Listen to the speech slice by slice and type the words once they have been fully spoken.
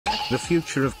the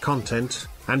future of content,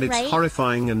 and it's Right?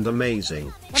 horrifying and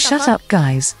amazing. Shut up,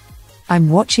 guys. I'm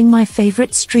watching my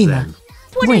favorite streamer. Zen.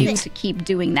 Wait. To keep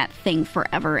doing that thing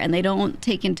forever, and they don't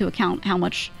take into account how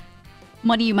much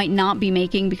money you might not be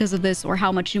making because of this, or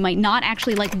how much you might not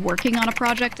actually like working on a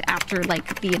project after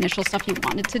like the initial stuff you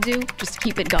wanted to do, just to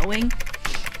keep it going.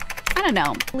 I don't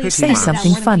know. Say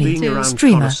something funny, Being around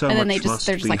streamer. Connor so And then much they're must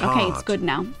just be like, okay, it's hard. good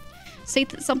now. Say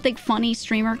something funny,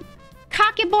 streamer.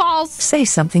 Cocky balls. Say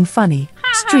something funny,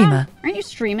 streamer. Aren't you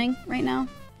streaming right now?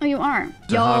 Oh, you are.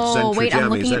 VHardt, Yo, wait, I'm Zentrejammy,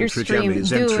 looking at your stream, dude.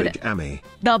 Zentrejammy.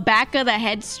 The back of the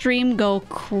head stream go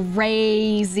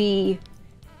crazy.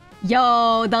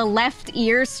 Yo, the left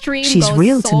ear stream She's goes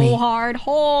real so to me. hard.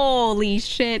 Holy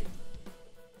shit.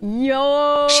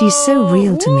 Yo. She's so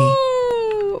real to me.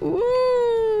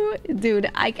 Woo.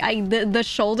 Dude, the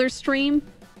shoulder stream,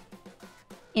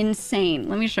 insane.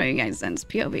 Let me show you guys Zen's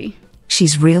POV.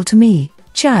 She's real to me,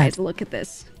 Chad. Guys, look at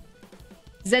this.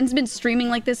 Zen's been streaming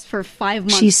like this for 5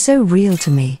 months. She's so real to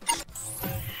me.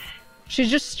 She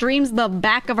just streams the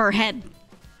back of her head.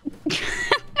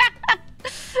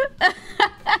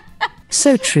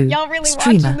 So true, Y'all really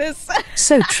streamer. watching this?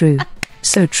 So true.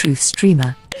 So truth,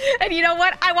 streamer. And you know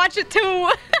what? I watch it too.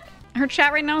 Her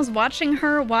chat right now is watching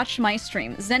her watch my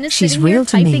stream. Zen is She's sitting real here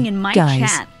to me, typing in my guys.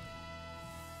 chat.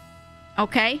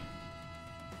 Okay?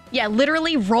 Yeah,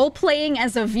 literally role-playing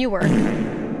as a viewer.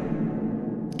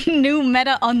 New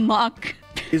meta unlock.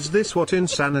 Is this what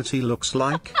insanity looks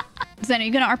like? Zen, are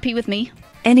you gonna RP with me?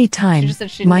 Anytime, She just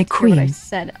said she didn't my like to hear what I queen.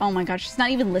 said. Oh my god, she's not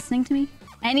even listening to me?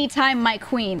 Anytime, my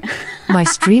queen. My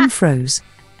stream froze.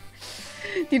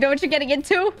 Do you know what you're getting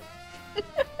into? I'm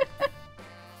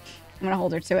gonna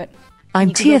hold her to it. I'm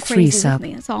You can tier go 3 crazy with sub.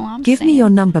 me, that's all I'm Give me saying. your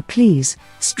number, please,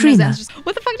 streamer. Zen's just,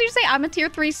 what the fuck did you say? I'm a tier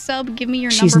 3 sub. Give me your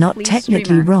She's number, not please, technically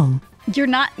streamer. wrong. You're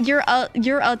not. You're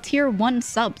a tier 1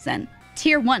 sub, Zen.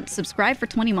 Tier 1. Subscribe for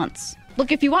 20 months.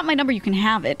 Look, if you want my number, you can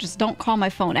have it. Just don't call my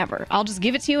phone ever. I'll just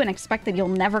give it to you and expect that you'll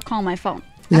never call my phone.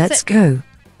 Let's go.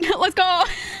 Let's go.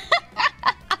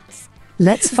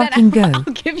 Let's Zen, fucking go. I'll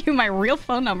give you my real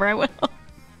phone number. I will.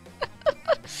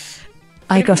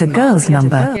 I got a girl's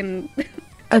number. Fucking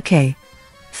Okay.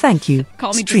 Thank you,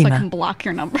 call me just so I streamer. can block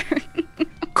your number.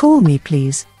 Call me,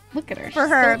 please. Look at her. For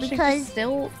her, she's because-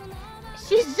 still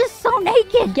She's just so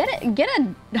naked. get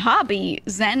a hobby,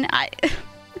 Zen.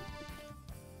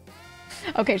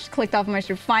 Okay, she clicked off of my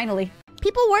stream. Finally.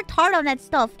 People worked hard on that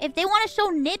stuff. If they want to show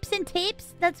nips and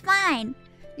tapes, that's fine.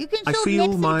 You can show I feel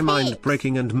nips my and mind tapes.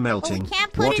 breaking and But we melting.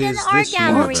 can't put What it in is the art this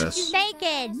gallery. universe? She's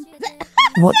naked.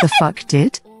 What the fuck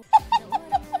did?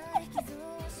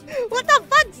 What the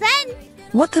fuck, Zen?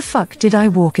 What the fuck did I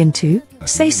walk into?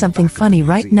 Say something funny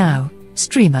right now,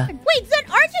 streamer. Wait, Zen,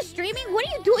 aren't you streaming? What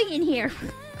are you doing in here?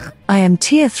 I am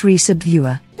tier 3 sub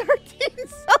viewer. 13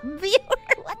 sub viewer?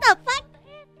 What the fuck?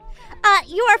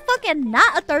 You are fucking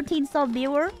not a 13 sub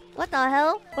viewer. What the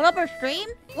hell? Put up her stream?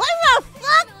 What the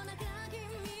fuck?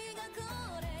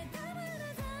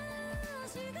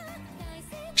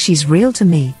 She's real to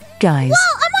me, guys.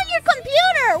 Whoa, I'm on your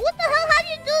computer! What the hell? How'd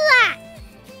you do that?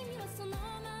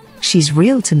 She's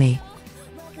real to me.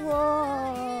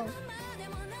 Whoa.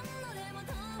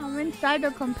 I'm inside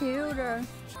the computer.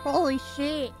 Holy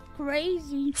shit.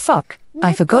 Crazy. Fuck, I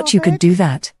What forgot the you could heck? do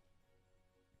that.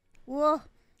 Whoa.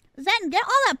 Zen, get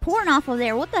all that porn off of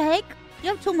there. What the heck? You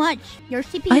have too much. Your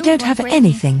CPU I don't went have crazy.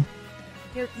 anything.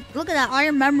 Look at that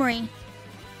iron memory.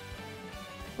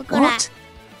 Look at What? that.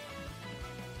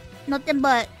 Nothing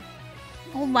but.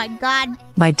 Oh my god.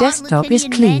 My Hot desktop is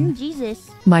Latinian clean. men? Jesus.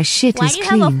 My shit Why is do you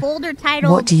have a clean. folder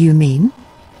titled What do you mean?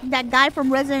 That guy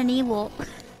from Resident Evil?